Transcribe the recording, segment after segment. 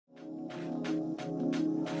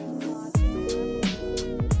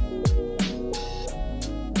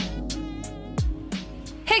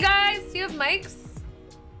mics?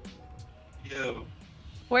 Yo.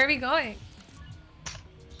 Where are we going?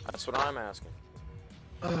 That's what I'm asking.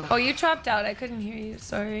 Oh, you dropped out. I couldn't hear you.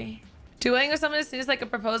 Sorry. Dueling with someone seems like a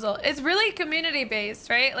proposal. It's really community based,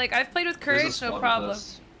 right? Like I've played with Courage, no problem.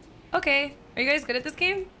 Okay. Are you guys good at this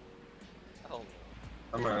game? Hell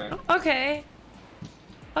no. I'm alright. Okay.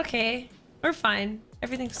 Okay. We're fine.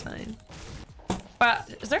 Everything's fine. Wow.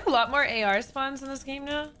 Is there a lot more AR spawns in this game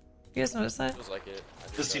now? You guys notice that? Feels like it.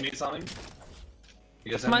 Does teammates on me?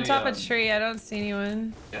 I'm on top of a tree. I don't see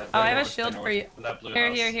anyone. Yeah, oh, I have a shield for you. Here,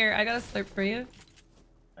 house. here. I got a slurp for you.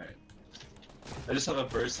 Alright. I just have a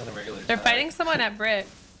burst and a regular. They're fighting someone at Brit.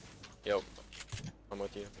 Yo. I'm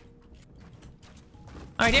with you.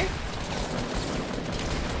 Oh, right here.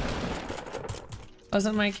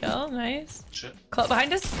 Wasn't my kill. Nice. Shit.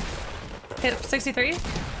 Behind us. Hit 63.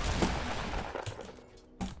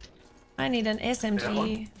 I need an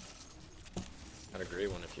SMG. Got a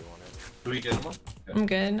great one if you want it. Do we get one? Yeah. I'm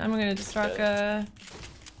good. I'm gonna just rock a...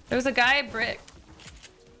 There was a guy at Brick.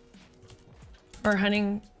 Or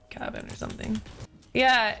hunting cabin or something.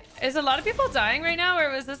 Yeah, is a lot of people dying right now,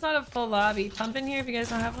 or was this not a full lobby? Pump in here if you guys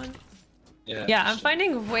don't have one. Yeah. Yeah, I'm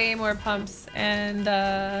finding way more pumps and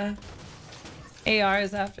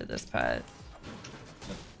ARs after this patch.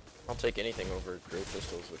 I'll take anything over gray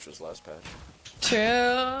pistols, which was last patch.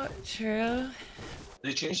 True, true.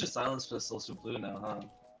 They changed the silence pistols to blue now, huh?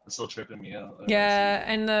 It's still tripping me out. Yeah,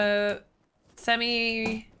 and the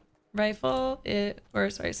semi rifle,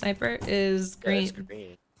 sniper is green. Yeah, it's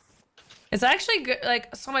green. It's actually good,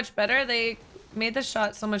 like so much better. They made the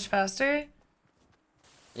shot so much faster.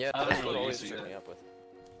 Yeah, that's what always tripped me up with.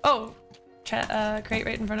 Oh, crate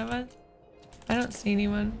right in front of us. I don't see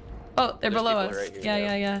anyone. Oh, they're below us. Right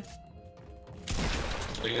here, yeah.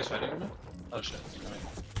 Are you guys fighting or not? Oh shit.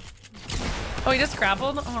 Oh, he just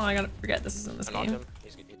grappled? Oh, I gotta forget this is in this I knocked game. him.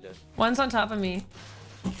 He's dead. One's on top of me.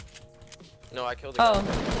 No, I killed the guy.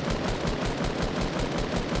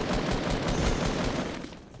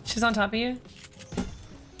 She's on top of you?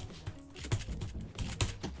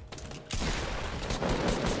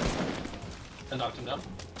 I knocked him down.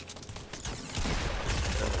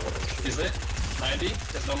 He's lit. 90.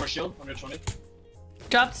 There's no more shield. 120.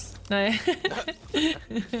 Dropped. No. What? Did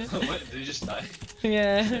he just die?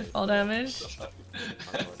 Yeah, all damage.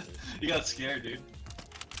 You got scared, dude.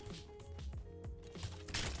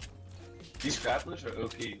 These grapplers are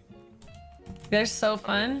OP. They're so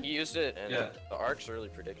fun. He used it, and Yeah. the arc's really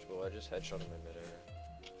predictable. I just headshot him in midair.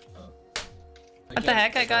 What the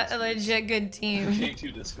heck? I got a legit good team.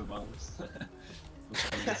 Two disco bombs.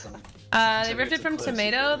 They ripped it from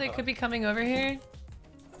Tomato. They could be coming over here.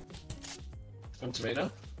 From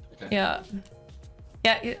Tomato? Okay. Yeah.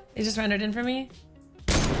 Yeah, he just rendered in for me.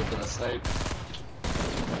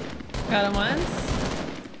 Got him once.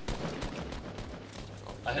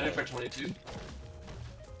 I hit it for 22.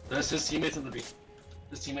 There's his teammates in the B.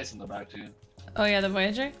 His teammates in the back too. Oh yeah, the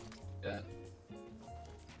Voyager? Yeah.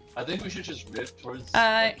 I think we should just rip towards...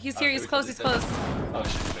 he's here, he's close, he's close. Oh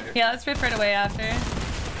shit, right here. Yeah, let's rip right away after.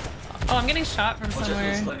 Oh, I'm getting shot from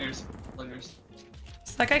somewhere. Slingers.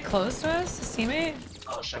 Is that guy close to us? His teammate?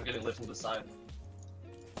 Oh shit, I'm getting lit from the side.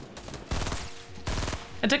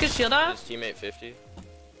 I took his shield off. His teammate 50.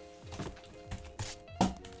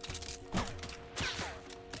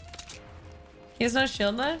 He has no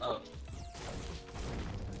shield left? Oh.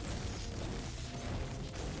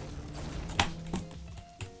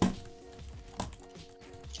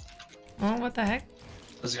 Oh, what the heck?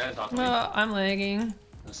 This guy talking. Oh, I'm lagging.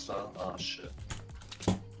 Oh shit.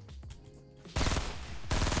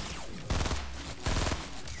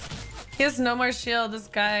 He has no more shield, this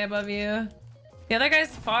guy above you. The other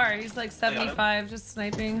guy's far, he's like 75, just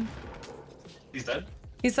sniping. He's dead?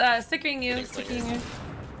 He's sticking you, He's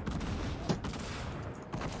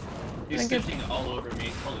sticking all over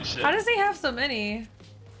me. Holy shit. How does he have so many?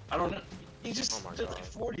 I don't know. He just did like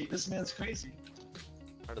 40. This man's crazy.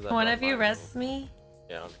 One of you rests me?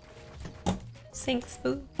 Yeah. Thanks,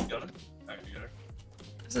 boo. You got him? Alright, you got her.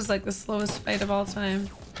 This is like the slowest fight of all time.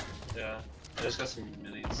 Yeah. I just got some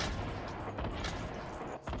minis.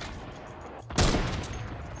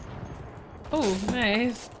 Oh,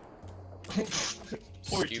 nice.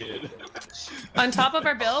 Poor kid. On top of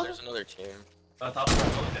our build? There's another team. On top of our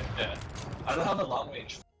build, yeah. I don't have the long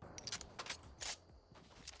range.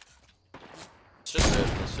 It's just rip.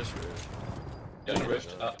 It's just rip. Yeah,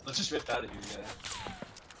 rift. Let's just rift out of here, yeah.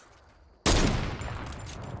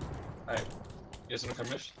 Alright. You guys wanna come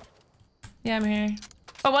rift? Yeah, I'm here.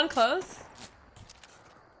 Oh, one close?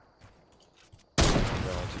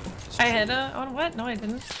 I hit a... Oh, what? No, I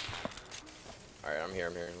didn't. Alright, I'm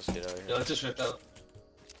here. Let's get out of here. Yeah, let's just rift out.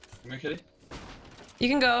 Come here, Kitty. You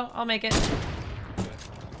can go. I'll make it.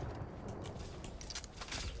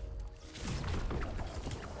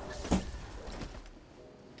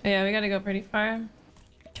 Yeah, we gotta go pretty far.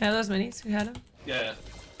 Can I have those minis? Who had them? Yeah.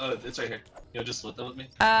 Oh, it's right here. You'll just split them with me?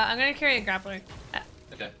 I'm gonna carry a grappler.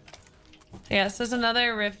 Okay. Yeah, so there's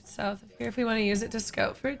another rift south of here if we want to use it to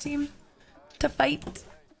scout for a team to fight.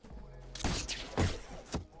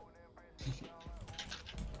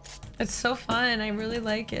 It's so fun. I really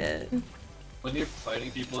like it. When you're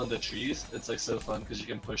fighting people in the trees, it's like so fun because you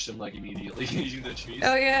can push them like immediately using the trees.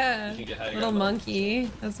 Oh yeah. You can get high Little monkey.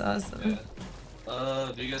 That's awesome.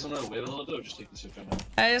 Yeah. Do you guys want to wait a little bit or just take the shift right now?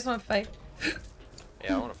 I just want to fight.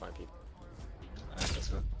 Yeah, I want to find people. Alright, let's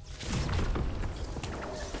go.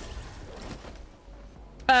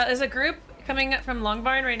 There's a group coming up from Long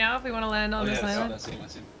Barn right now if we want to land on this island. I see him.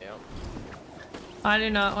 Yeah. I do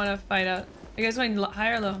not want to fight out. You guys going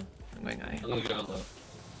high or low? I'm going high. I'm gonna go low.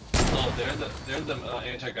 Oh, they're in the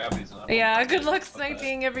anti-gravity zone. Yeah, good luck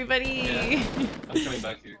sniping, everybody. Yeah. I'm coming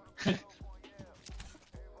back here.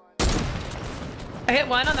 I hit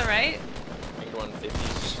one on the right. I think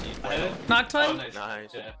 150. I hit it. Knocked one. Oh, nice. Nice.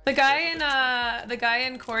 Yeah. The guy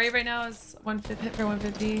in Corey right now is 150 hit for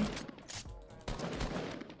 150.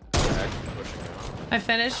 I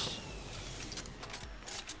finished.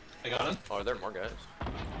 I got him. Oh, are there more guys?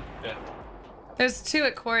 Yeah. There's two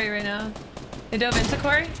at Corey right now. They dove into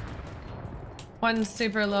Corey. One's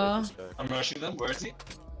super low. I'm rushing them. Where is he?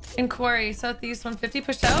 In Corey, southeast 150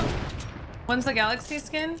 pushed out. One's the galaxy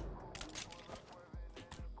skin.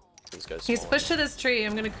 These guys. He's pushed to this tree.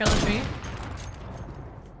 I'm gonna kill a tree.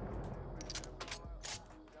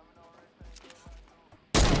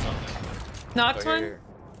 Knocked one. Here.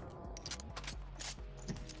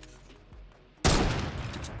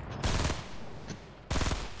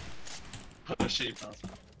 Oh shit, you bounced.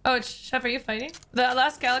 Oh, Chef, are you fighting? The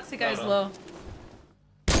last galaxy guy is No. low.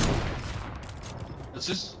 It's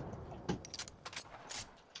just.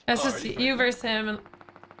 That's Oh, just are you you fighting? versus him. And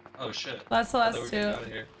Oh shit. that's the I thought last we were two. getting out of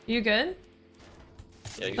here. You good?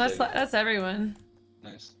 Yeah, he's That's like, that's everyone.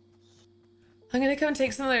 Nice. I'm gonna come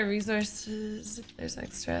take some of their resources if there's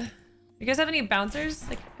extra. You guys have any bouncers?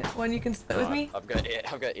 Like one you can split with me? I've got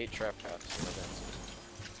 8 trap traps.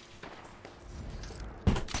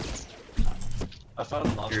 I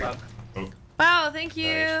found a launch pad. Oh, Wow, thank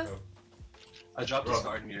you. Nice. I dropped this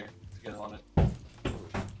garden here to get on it.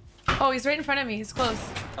 Oh, he's right in front of me. He's close.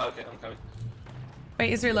 Oh, okay, I'm coming. Wait,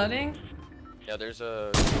 he's reloading. Yeah, there's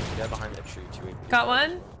a guy behind the tree too. Got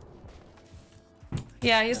one.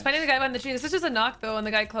 Yeah, he's fighting the guy behind the tree. This is just a knock though on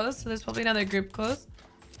the guy close, so there's probably another group close.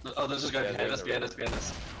 Oh, there's this guy Yeah, behind us, they're in behind the us, behind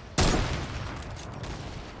us.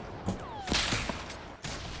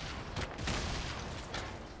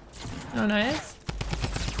 Oh, nice.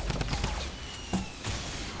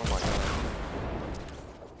 Oh my god.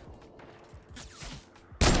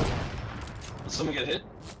 Did someone get hit?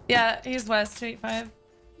 Yeah, he's west, 285.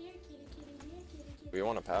 We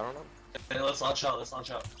want a pat on him? Hey, let's launch out, let's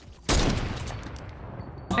launch out.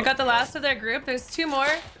 I got the last of their group. There's two more.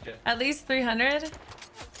 Okay. At least 300.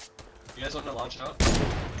 You guys want to launch out?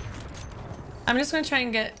 I'm just gonna try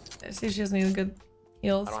and get. See if she has any good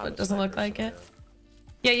heals, I don't but have it doesn't look like it.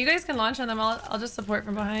 Yeah, you guys can launch on them. I'll just support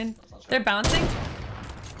from behind. They're bouncing.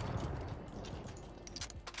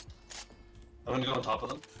 I'm gonna go on top of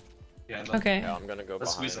them. Yeah, Okay. Yeah, I'm gonna go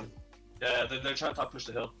let's behind. squeeze them. Yeah, they're trying to top push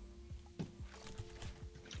the hill.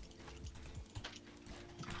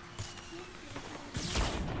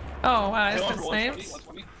 Oh wow, I Hey, just got 120, sniped.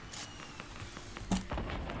 120.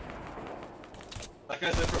 That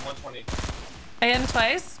guy's in for 120. I hit him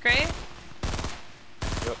twice. Great.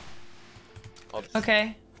 Yep.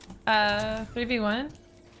 Okay. 3v1.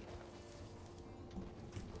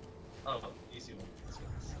 Oh, easy one.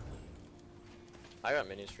 I got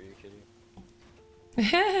minis for you, Kitty.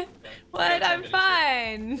 What? I'm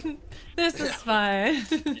fine. This is fine.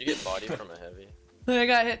 You get body from a heavy. I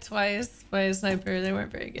got hit twice by a sniper. They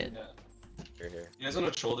weren't very good. Yeah. Here. You guys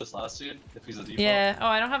want to troll this last dude? If he's a default? Yeah. Oh,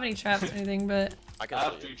 I don't have any traps or anything, but I I can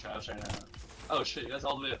have tell 3 you. traps right now. Oh shit, you guys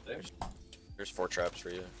all the way up there? There's 4 traps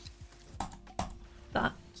for you.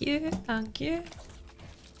 thank you. Thank you.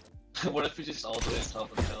 What if we just all do it on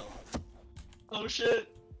top of the hill? Oh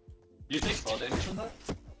shit! You take fall damage from that?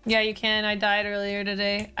 Yeah, you can. I died earlier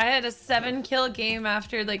today. I had a 7-kill game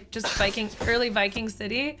after like just early Viking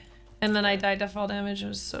City, and then I died to fall damage. It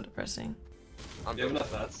was so depressing. I'm You have good.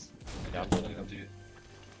 enough mats? Yeah, I'm I'm gonna come to you.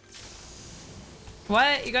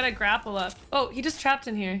 What? You gotta grapple up. Oh, he just trapped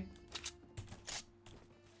in here.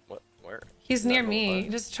 What? Where? He's Is that near roll me. five? He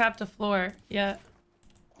just trapped a floor. Yeah.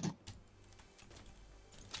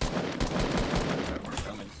 Alright, we're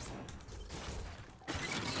coming.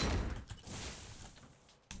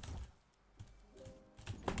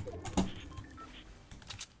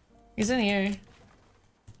 He's in here.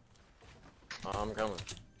 I'm coming.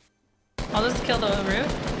 I'll just kill the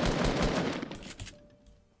roof.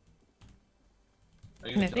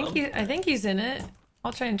 And I think he's in it.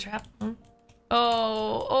 I'll try and trap him.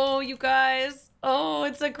 Oh, you guys. Oh,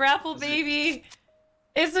 it's a grapple baby.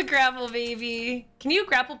 It's a grapple baby. Can you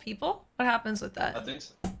grapple people? What happens with that? I think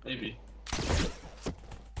so. Maybe.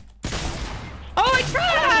 Oh, I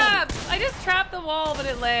trapped! I just trapped the wall, but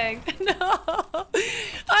it lagged. No!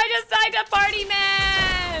 I just died to Party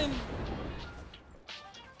Man!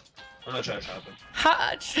 I'm not trying to trap him.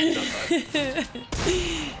 Hotch!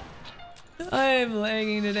 I'm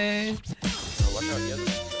lagging today.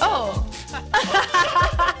 Oh!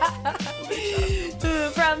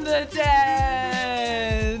 From the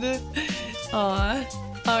dead! Aw.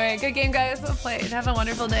 Alright, good game guys. Well played. Have a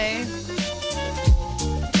wonderful day.